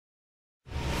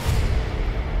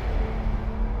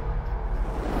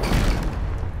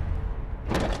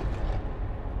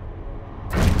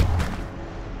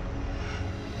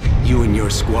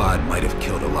squad might have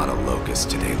killed a lot of locusts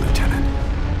today, Lieutenant.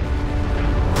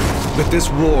 But this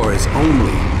war is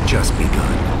only just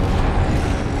begun.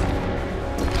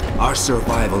 Our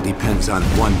survival depends on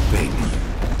one thing.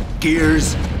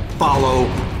 Gears follow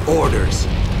orders.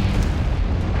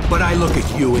 But I look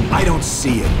at you and I don't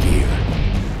see a gear.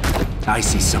 I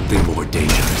see something more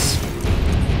dangerous.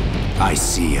 I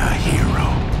see a hero.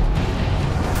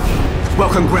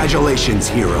 Well, congratulations,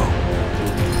 hero.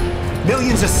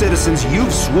 Millions of citizens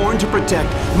you've sworn to protect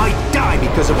might die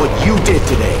because of what you did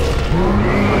today.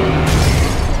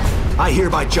 I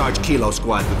hereby charge Kilo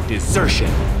Squad with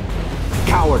desertion,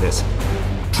 cowardice,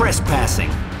 trespassing,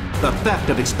 the theft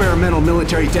of experimental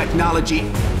military technology,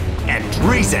 and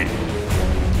treason.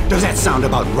 Does that sound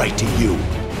about right to you,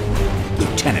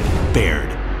 Lieutenant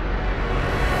Baird?